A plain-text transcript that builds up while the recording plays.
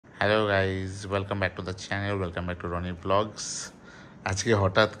Hello guys, welcome back to the channel, welcome back to Roni blogs. আজকে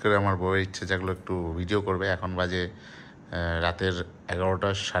হঠাৎ করে আমার বউয়ের ইচ্ছে জাগলো একটু ভিডিও করবে। এখন বাজে রাতের 11টা,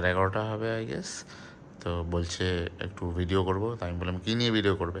 11:30 হবে আই গেস। তো বলছে একটু ভিডিও করব। তো আমি বললাম কী নিয়ে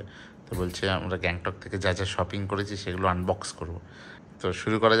ভিডিও করবে? তো বলছে আমরা গ্যাংটক থেকে যা যা শপিং করেছি সেগুলো আনবক্স করব। তো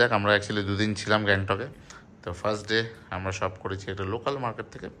শুরু করা যাক। আমরা অ্যাকচুয়ালি 2 দিন ছিলাম গ্যাংটকে। তো ফার্স্ট ডে আমরা সব করেছি একটা লোকাল মার্কেট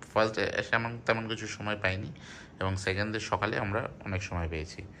থেকে। ফার্স্ট ডে এসে তেমন কিছু সময় পাইনি, এবং সেকেন্ড ডে সকালে আমরা অনেক সময়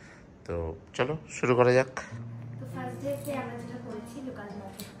পেয়েছি। তো চলো শুরু করা যাক। তো ফার্স্ট ডে আমরা যেটা করেছি লোকাল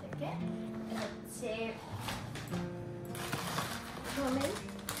মার্কেট থেকে, এটা হচ্ছে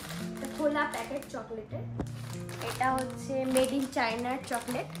খোলা প্যাকেট চকলেটের। এটা হচ্ছে মেড ইন চায়নার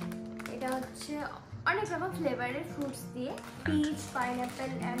চকলেট। এটা হচ্ছে অনেক রকম ফ্লেভারের ফ্রুটস দিয়ে, পিচ,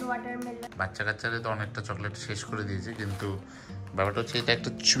 পাইনঅ্যাপেল অ্যান্ড ওয়াটারমেলন। বাচ্চা কাচ্চারা তো অনেকটা চকলেট শেষ করে দিয়েছে, কিন্তু ব্যাপারটা হচ্ছে এটা একটা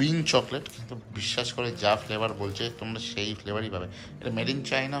চুইং চকলেট, কিন্তু বিশ্বাস করে যা ফ্লেভার বলছে তোমরা সেই ফ্লেভারই পাবে। এটা মেড ইন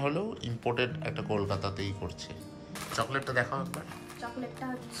চায়না হলেও ইম্পোর্টেড একটা কলকাতাতেই করছে। চকলেটটা দেখাও একবার। চকলেটটা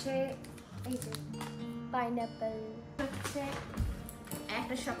হচ্ছে এই যে পাইনঅ্যাপেল। হচ্ছে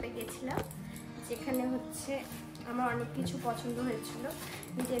একটা শপে গেছিলাম যেখানে হচ্ছে আমার অনেক কিছু পছন্দ হয়েছিল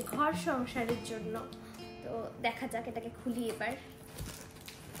নিজের ঘর সংসারের জন্য। তো দেখা যাক, এটাকে খুলি এবার।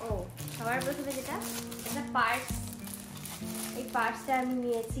 ও সবার প্রথমে যেটা একটা পার্টস, এই পার্টসটা আমি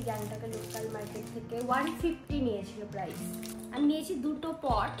নিয়েছি গ্যাংটকের লোকাল মার্কেট থেকে। 150 নিয়েছিল প্রাইস। আমি নিয়েছি দুটো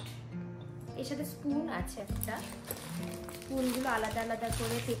পট, এর সাথে স্পুন আছে একটা। স্পুনগুলো আলাদা আলাদা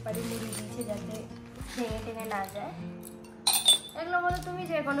করে পেপারে মুড়ি দিয়েছে যাতে ভেঙে টেঙে না যায়। এগুলোর মধ্যে তুমি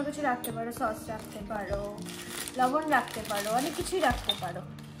যে কোনো কিছু রাখতে পারো, সস রাখতে পারো, লবণ রাখতে পারো, অনেক কিছুই রাখতে পারো।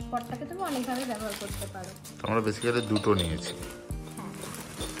 পটটাকে তুমি অনেকভাবে ব্যবহার করতে পারো। আমরা বেসিক্যালি দুটো নিয়েছি।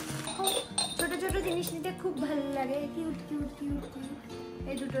 ছোট ছোট জিনিস নিতে খুব ভালো লাগে, কিউট কিউট কিউট কিউট।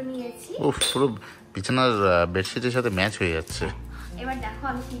 এই দুটো নিয়েছি। ও পুরো বিছানার বেডশিটের সাথে ম্যাচ হয়ে যাচ্ছে। এবার দেখো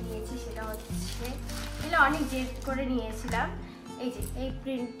আমি কি নিয়েছি। সেটা হচ্ছে এগুলো অনেক জেদ করে নিয়েছিলাম। এই যে এই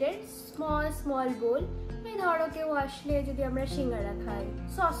প্রিন্টের স্মল স্মল বোল। এই ধরো কেউ আসলে যদি আমরা সিঙ্গারা খাই,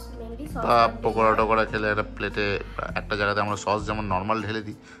 সস মেনলি সস, পকোড়া টকোড়া খেলে একটা প্লেটে একটা জায়গাতে আমরা সস যেমন নর্মাল ঢেলে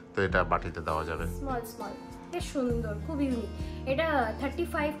দিই, তো এটা বাটিতে দেওয়া যাবে। স্মল স্মল, বেশ সুন্দর, খুব ইউনিক। এটা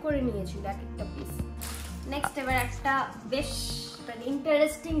 35 করে নিয়েছিল এক একটা পিস। নেক্সট এবার একটা বেশ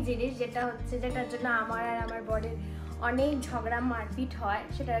ইন্টারেস্টিং জিনিস, যেটা হচ্ছে যেটার জন্য আমার আর আমার বরের অনেক ঝগড়া মারপিট হয়,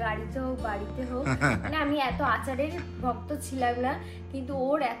 সেটা গাড়িতে হোক বাড়িতে হোক। মানে আমি এত আচারের ভক্ত ছিলাম না, কিন্তু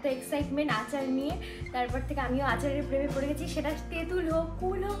ওর এত এক্সাইটমেন্ট আচার নিয়ে, তারপর থেকে আমিও আচারের প্রেমে পড়ে গেছি। সেটা তেঁতুল হোক,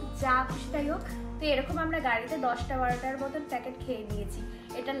 কুল হোক, যা খুশি তাই হোক। তো এরকম আমরা গাড়িতে 10টা-12টার মতন প্যাকেট খেয়ে নিয়েছি।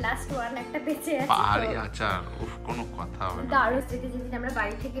 এটা লাস্ট ওয়ান একটা বেঁচে আছে। আচার উফ, কোনো কথা হবে না। দারুণ স্মৃতি। যেদিন আমরা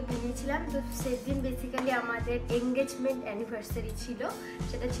বাড়ি থেকে বেরিয়েছিলাম, তো সেদিন বেসিক্যালি আমাদের এঙ্গেজমেন্ট অ্যানিভার্সারি ছিল।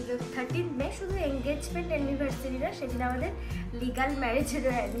 সেটা ছিল 13 মে। শুধু এঙ্গেজমেন্ট অ্যানিভার্সারি না, সেদিন আমাদের লিগাল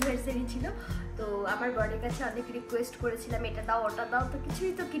ম্যারেজেরও অ্যানিভার্সারি ছিল। তো আমার বরের কাছে অনেক রিকোয়েস্ট করেছিলাম, এটা দাও ওটা দাও, তো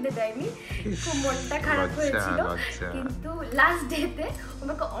কিছুই তো কিনে দেয়নি। খুব মনটা খারাপ হয়েছিল, কিন্তু লাস্ট ডেতে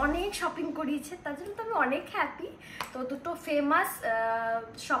আমাকে অনেক শপিং করিয়েছে, তার জন্য তো আমি অনেক হ্যাপি। তো দুটো ফেমাস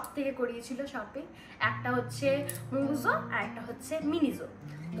শপ থেকে করিয়েছিল শপিং। একটা হচ্ছে মুজো আর একটা হচ্ছে মিনিজো।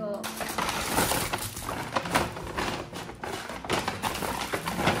 তো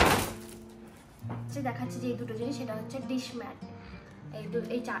দেখাচ্ছি যে এই দুটো জিনিস, সেটা হচ্ছে ডিশ ম্যাট।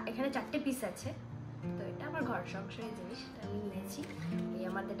 এখানে 4টে পিস আছে। তো এটা আমার ঘর সংসারের জিনিস, এটা আমি নিয়েছি এই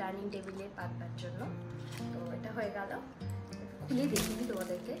আমাদের ডাইনিং টেবিলে পাতবার জন্য। তো এটা হয়ে গেল, খুলে দেখিয়ে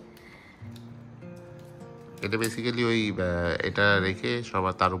তোমাদেরকে। এটা বেসিক্যালি ওই এটা রেখে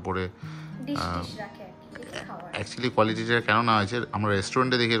সবার তার উপরে ডিশ রাখে খাওয়ার। অ্যাকচুয়ালি কোয়ালিটিটা কেন না হয়েছে, আমরা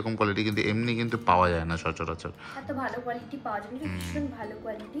রেস্টুরেন্টে দেখি এরকম কোয়ালিটি, কিন্তু এমনি কিন্তু পাওয়া যায় না সচরাচর। এত ভালো কোয়ালিটি পাওয়া যায় না, ভীষণ ভালো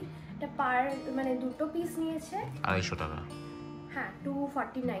কোয়ালিটি। এটা পার মানে দুটো পিস নিয়েছে 250 টাকা। হ্যাঁ,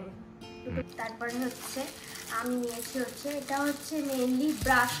 249 দুটো। তারপরে হচ্ছে আমি নিয়েছি হচ্ছে এটা হচ্ছে মেইনলি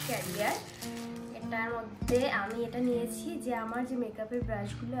ব্রাশ ক্যারিয়ার। এটার মধ্যে আমি এটা নিয়েছি যে আমার যে মেকআপের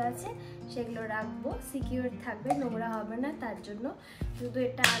ব্রাশগুলো আছে সেগুলো রাখবো, সিকিউর থাকবে, নোংরা হবে না, তার জন্য। শুধু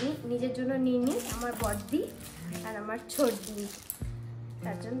এটা আমি নিজের জন্য নিইনি, আমার বড়দি আর আমার ছোটদি,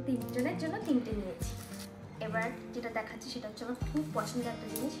 তার জন্য 3জনের জন্য 3টে নিয়েছি। এবার যেটা দেখাচ্ছি সেটা হচ্ছে আমার খুব পছন্দের একটা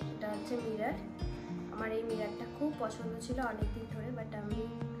জিনিস। এটা হচ্ছে মিরর। আমার এই মিররটা খুব পছন্দ ছিল অনেকদিন ধরে, বাট আমি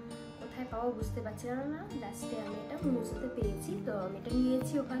কোথায় পাবো বুঝতে পারছিলাম না। লাস্টে আমি এটা মুজোতে পেয়েছি, তো আমি এটা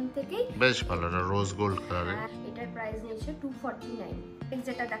নিয়েছি ওখান থেকেই। বেশ ভালো, এটা রোজ গোল্ড কালারের। এটার প্রাইস নিয়েছে 249।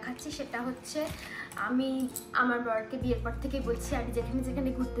 যেটা দেখাচ্ছি সেটা হচ্ছে আমি আমার বরকে বিয়ের পর থেকে বলছি আমি যেখানে যেখানে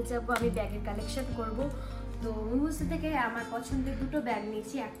ঘুরতে যাবো আমি ব্যাগের কালেকশন করব। তো মুজো থেকে আমার পছন্দের দুটো ব্যাগ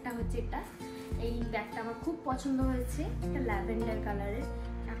নিয়েছি। একটা হচ্ছে এটা, এই ব্যাগটা আমার খুব পছন্দ হয়েছে, এটা ল্যাভেন্ডার কালারের।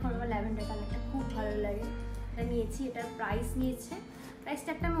 এখন আমার ল্যাভেন্ডার কালারটা খুব ভালো লাগে, এটা নিয়েছি। এটার প্রাইস নিয়েছে প্রাইস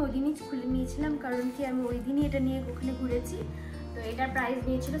ট্যাগটা আমি ওই দিনই খুলে নিয়েছিলাম, কারণ কি আমি ওই দিনই এটা নিয়ে ওখানে ঘুরেছি। তো এটার প্রাইস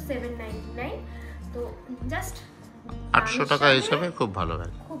নিয়েছিল 799। তো জাস্ট 800 টাকা হিসাবে খুব ভালো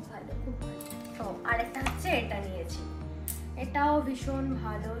ব্যাগ, খুব ভালো, খুব ভালো। তো আরেকটা হচ্ছে এটা নিয়েছি, এটাও ভীষণ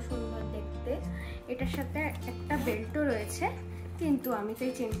ভালো, সুন্দর দেখতে। এটার সাথে একটা বেল্টও রয়েছে, কিন্তু আমি তো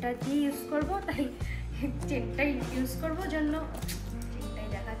এই চেনটা দিয়ে ইউজ করবো, তাই চেনটাই ইউজ করবো জন্য চেনটাই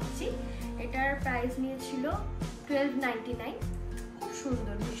দেখাচ্ছি। এটার প্রাইস নিয়েছিল 1299। খুব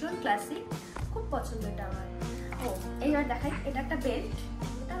সুন্দর, ভীষণ ক্লাসিক, খুব পছন্দ এটা আমার। ও এইবার দেখাই, এটা একটা বেল্ট,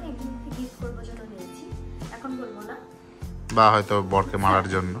 এটা আমি একদিনকে গিফট করবো জন্য নিয়েছি, এখন বলবো না, বা হয়তো বরকে মারার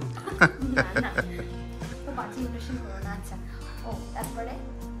জন্য। না না, তো বাকি ইমপ্রেশন করো না। আচ্ছা, ও তারপরে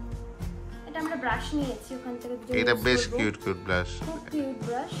এটা আমরা ব্রাশ নিয়েছি ওখান থেকে, এটা বেশ কিউট ব্রাশ, খুব কিউট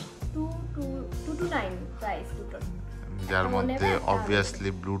ব্রাশ। 229 প্রাইস দুটো, যার মধ্যে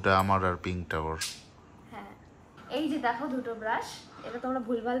অবভিয়াসলি ব্লুটা আমার আর পিঙ্কটা ওর। হ্যাঁ, এই যে দেখো দুটো ব্রাশ, এটা তোমরা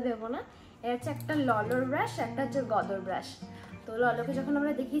ভুলভাল ভেবো না, এটা হচ্ছে একটা ললোর ব্রাশ, একটা হচ্ছে গদর ব্রাশ। তো ললোকে যখন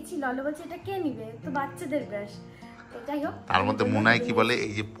আমরা দেখিয়েছি, ললো বলছে এটা কে নিবে, তো বাচ্চাদের ব্রাশ। তো যাই হোক, তার মধ্যে মুনাই কি বলে,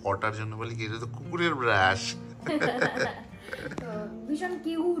 এই যে পটার জন্য বলে কি এটা তো কুকুরের ব্রাশ। তো ভীষণ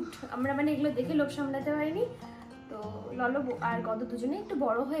কিউট, আমরা মানে এগুলো দেখে লোভ সামলাতে পারিনি। তো ললো আর গদ দুজনে একটু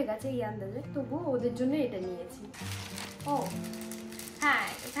বড় হয়ে গেছে এই আন্দাজে, তবুও ওদের জন্য এটা নিয়েছি। ও হ্যাঁ,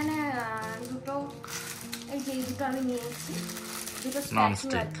 এখানে দুটো, এই যে এই দুটো আমি নিয়েছি, দুটো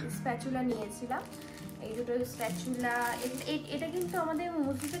স্প্যাচুলা নিয়েছিলাম। এই দুটো স্প্যাচুলা, এটা কিন্তু আমাদের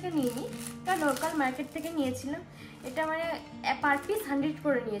মুসি থেকে নিইনি, এটা লোকাল মার্কেট থেকে নিয়েছিলাম। এটা মানে পার পিস 100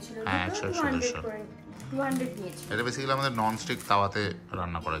 করে নিয়েছিল, 200 করে 200 নিয়েছিল। এটা বেসিক্যালি আমাদের ননস্টিক তাওয়াতে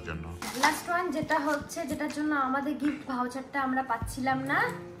রান্না করার জন্য। লাস্ট ওয়ান যেটা হচ্ছে, যেটার জন্য আমাদের গিফট ভাউচারটা আমরা পাচ্ছিলাম না,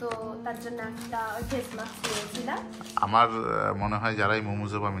 তো তার জন্য একটা ফেস মাস্ক নিয়েছিলাম। আমার মনে হয় যারাই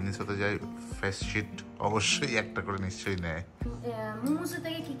মোমোজো বা মিনিসোতে যায়, ফেস শিট অবশ্যই একটা করে নিশ্চয়ই নেয়। মোমোজো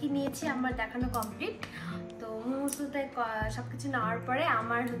থেকে কি কি নিয়েছি আমার দেখানো কমপ্লিট। তো মোমোজোতে সবকিছু নেওয়ার পরে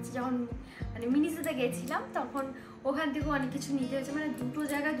আমার হচ্ছে যখন মানে মিনিসোতে গেছিলাম, তখন ওখান থেকে অনেক কিছু নিতে হয়েছে, মানে দুটো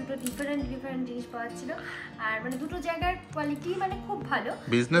জায়গায় দুটো ডিফারেন্ট জিনিস পাওয়া ছিল। আর মানে দুটো জায়গার কোয়ালিটি মানে খুব ভালো,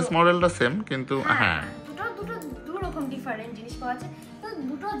 বিজনেস মডেলটা সেম, কিন্তু হ্যাঁ দু রকম ডিফারেন্ট জিনিস পাওয়া যায়। তো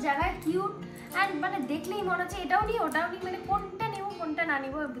দুটো জায়গায় কিউট, অ্যান্ড মানে দেখলেই মনে হচ্ছে এটাও নিই ওটাও নিই, মানে কোনটা নেবো কোনটা না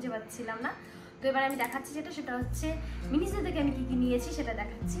নেবো বুঝে পাচ্ছিলাম না। তো এবার আমি দেখাচ্ছি সেটা হচ্ছে মিনিসো থেকে আমি কি কি নিয়েছি সেটা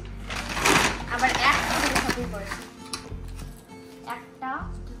দেখাচ্ছি। আবার একটা শপিং করেছি, একটা,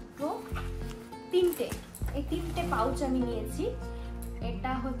 দুটো, তিনটে, এই তিনটে পাউচ আমি নিয়েছি।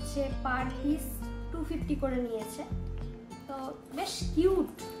 এটা হচ্ছে পার পিস 250 করে নিয়েছে। তো বেশ কিউট,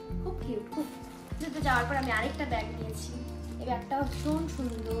 খুব কিউট, খুব। যেতে যাওয়ার পর আমি আরেকটা ব্যাগ নিয়েছি, এই ব্যাগটা ভীষণ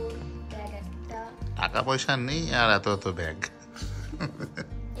সুন্দর ব্যাগ একটা। টাকা পয়সা নেই আর এত ব্যাগ।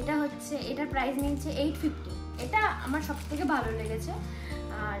 এটা হচ্ছে, এটার প্রাইস নিয়েছে 850। এটা আমার সব থেকে ভালো লেগেছে,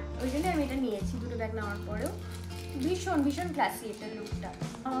 আর ওই জন্য আমি এটা নিয়েছি। দুটো ব্যাগ নেওয়ার পরেও ভীষণ ক্লাসি এটার লুকটা।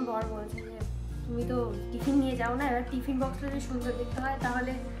 আমার বর বলছে যে তুমি তো টিফিন নিয়ে যাও না, এবার টিফিন বক্সটা যদি সুন্দর দেখতে হয়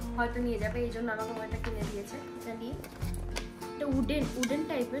তাহলে হয়তো নিয়ে যাবে, এই জন্য আমাকে এটা কিনে দিয়েছে। এটা নিয়ে এটা উডেন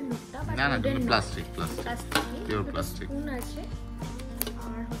টাইপের লুকটা, বাট না wooden plastic pure plastic. Spoon আছে,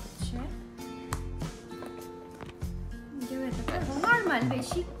 আর হচ্ছে নর্মাল,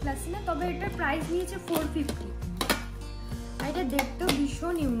 বেশি ক্লাসি না, তবে এটার প্রাইস নিয়েছে 450। আর এটা দেখতেও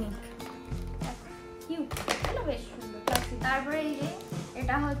ভীষণ ইউনিক, কিউট, বেশ সুন্দর ক্লাসি। তারপরে এই যে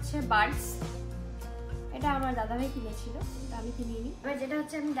এটা হচ্ছে বার্ডস, এটা আমার দাদাভাই কিনেছিল, এটা আমি কিনিনি। এবার যেটা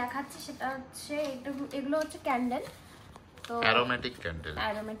হচ্ছে আমি দেখাচ্ছি সেটা হচ্ছে এগুলো হচ্ছে ক্যান্ডেল। তো অ্যারোমেটিক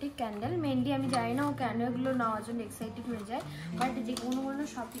ক্যান্ডেল মেইনলি আমি জানি না ও ক্যান্ডেলগুলো নেওয়ার জন্য এক্সাইটেড হয়ে যায়, বাট যে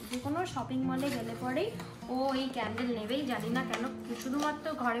কোনো শপিং মলে গেলে পরেই ও এই ক্যান্ডেল নেবেই, জানি না কেন, শুধুমাত্র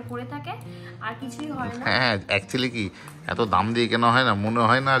ঘরে পড়ে থাকে আর কিছুই হয় না। হ্যাঁ অ্যাকচুয়ালি কি এত দাম দিয়ে কেন হয় না, মনে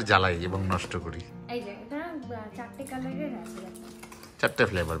হয় না, আর জ্বালাই এবং নষ্ট করি। এই যে এটা 4টে কালারের আছে, 4টে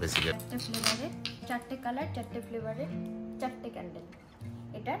ফ্লেভার বেসিক্যালি, 4টে ফ্লেভারের, 4টে কালার, 4টে ফ্লেভারের, 4টে ক্যান্ডেল।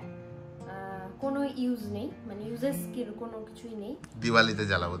 এটার কোনো ইউজ নেই, মানে ইউজেস কোনো কিছুই নেই। দিওয়ালিতে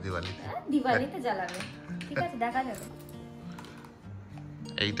জ্বালাবে, ঠিক আছে, দেখা যাবে।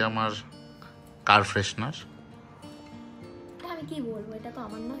 এইটা আমার কার ফ্রেশনার, আমি কি বলবো, এটা তো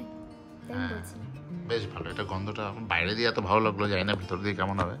আমার নয়, বেশ ভালো। এটা গন্ধটা বাইরে দিয়ে এত ভালো লাগলো, জানি না ভিতর দিয়ে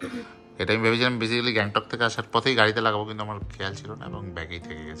কেমন হবে। এটা আমি ভেবেছিলাম বেসিক্যালি গ্যাংটক থেকে আসার পথেই গাড়িতে লাগাবো, কিন্তু আমার খেয়াল ছিল না এবং ব্যাগেই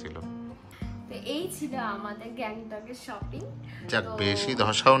থেকে গেছিল। তো এই ছিল আমাদের গ্যাংটকের শপিং। যাক, বেশি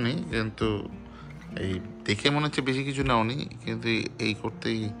ধসাও নি, কিন্তু এই দেখে মনে হচ্ছে বেশি কিছু নাও নি, কিন্তু এই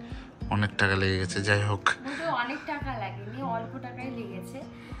করতেই অনেক টাকা লেগে গেছে। যাই হোক, অনেক টাকা লাগেনি, অল্প টাকাই লেগেছে,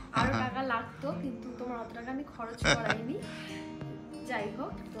 আরো টাকা লাগতো, কিন্তু তোমার অত টাকা আমি খরচ করাইনি। যাই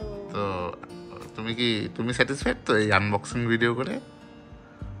হোক, তো তুমি স্যাটিসফাইড তো এই আনবক্সিং ভিডিও করে?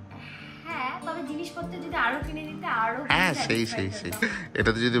 আমাকে জিনিসপত্র যদি আরো কিনে দিতে আরো হ্যাঁ সেই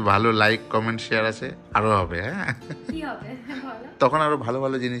এটাতে যদি ভালো লাইক কমেন্ট শেয়ার আছে আরো হবে। হ্যাঁ কি হবে বলো? তখন আরো ভালো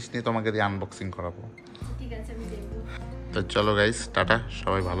ভালো জিনিস নিয়ে তোমাকে দিয়ে আনবক্সিং করাবো। ঠিক আছে, আমি দেখবো। তো চলো গাইস, টাটা,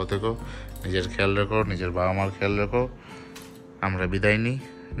 সবাই ভালো থেকো, নিজের খেয়াল রেখো, নিজের বাবা মার খেয়াল রেখো। আমরা বিদায় নিই,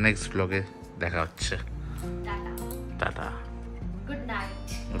 নেক্সট ব্লগে দেখা হচ্ছে। Tata, tata, good night.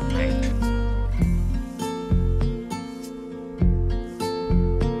 Good night.